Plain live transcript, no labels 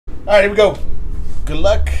right, here we go. Good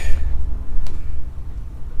luck.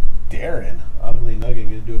 Darren, uglynugin,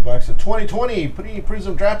 gonna do a box of 2020 Panini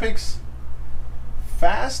Prizm draft picks.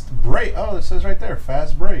 Fast break. Oh, it says right there,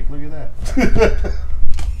 fast break. Look at that.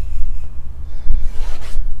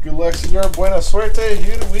 Good luck, senor. Buena suerte.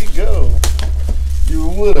 Here we go. You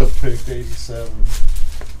would have picked 87.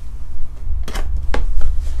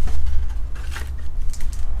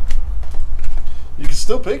 You can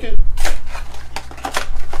still pick it.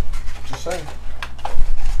 Just saying.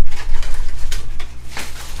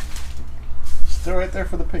 Still right there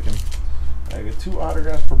for the picking. I get 2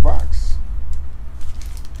 autographs per box.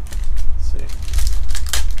 Let's see.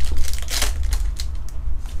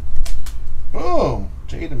 Boom!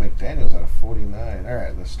 Jaden McDaniels out of 49. All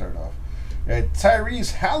right, let's start off.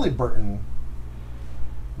 Tyrese Halliburton,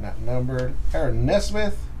 not numbered. Aaron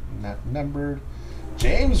Nesmith, not numbered.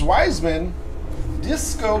 James Wiseman,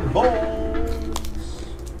 Disco Balls.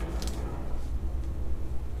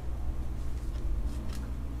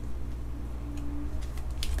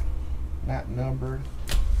 Not numbered.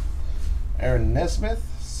 Aaron Nesmith,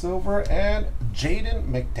 silver, and Jaden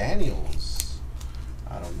McDaniels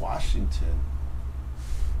out of Washington.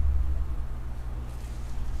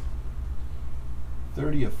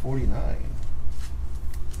 30 of 49.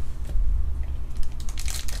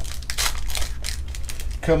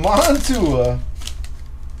 Come on, Tua.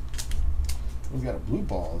 We got a blue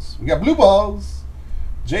balls. We got blue balls.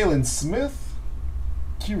 Jalen Smith,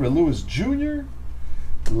 Kira Lewis Jr.,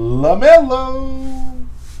 LaMelo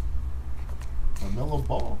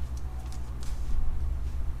Ball.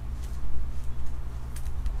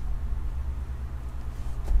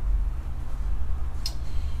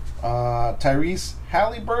 Tyrese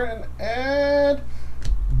Halliburton and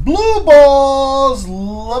blue balls,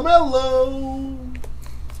 LaMelo.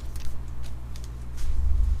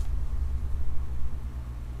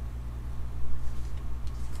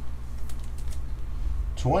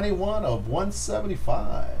 $21 of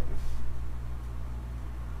 $175.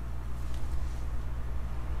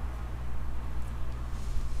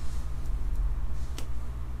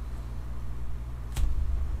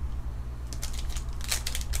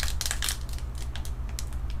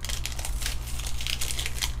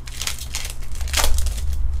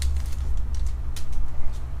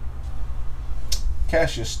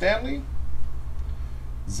 Cassius Stanley,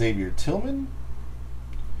 Xavier Tillman,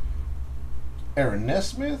 Aaron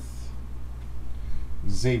Nesmith,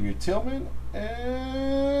 Xavier Tillman,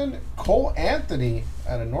 and Cole Anthony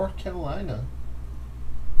out of North Carolina.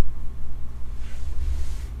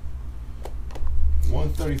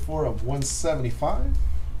 134 of 175.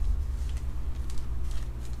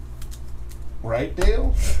 Right,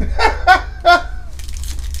 Dale?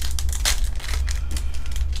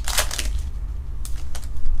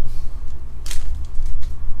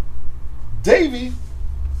 Davey.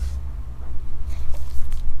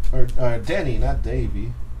 Or Danny, not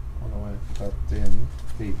Davey. I don't know why I thought Danny.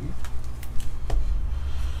 Davey.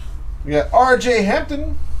 We got RJ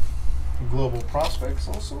Hampton, Global Prospects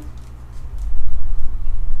also.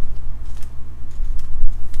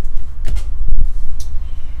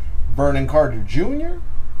 Vernon Carter Jr.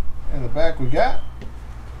 In the back we got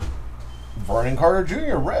Vernon Carter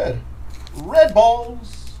Jr. Red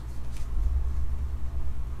balls.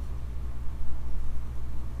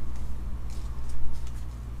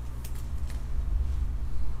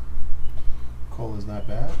 Cole is not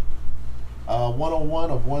bad. 101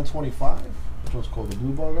 of 125. Which one's called the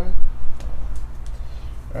blue ball guy?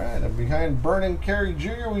 All right, and behind Vernon Carey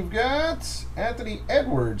Jr. we've got Anthony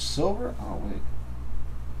Edwards, silver. Oh wait.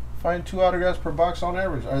 Find 2 autographs per box on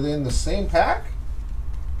average. Are they in the same pack?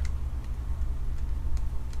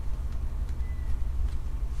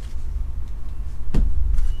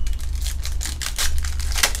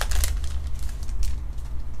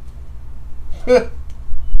 All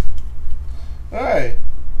right.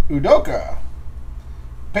 Udoka,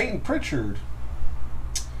 Peyton Pritchard,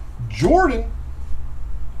 Jordan,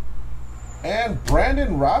 and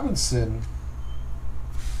Brandon Robinson.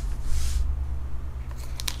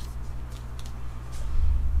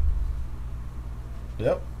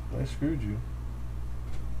 Yep, I screwed you.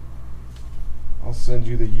 I'll send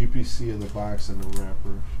you the UPC of the box and the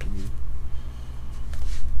wrapper.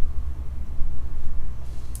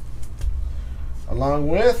 Along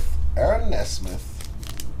with Aaron Nesmith.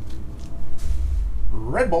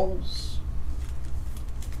 Red balls.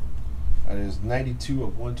 That is 92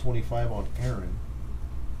 of 125 on Aaron.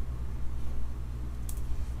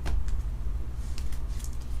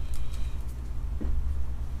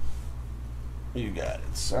 You got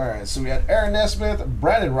it. All right, so we got Aaron Nesmith,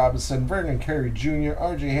 Brandon Robinson, Vernon Carey Jr.,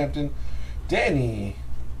 RJ Hampton, Danny,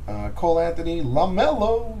 Cole Anthony,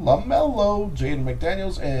 LaMelo, Jaden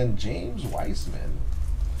McDaniels, and James Wiseman.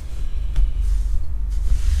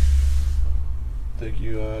 Thank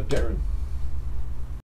you, Darren.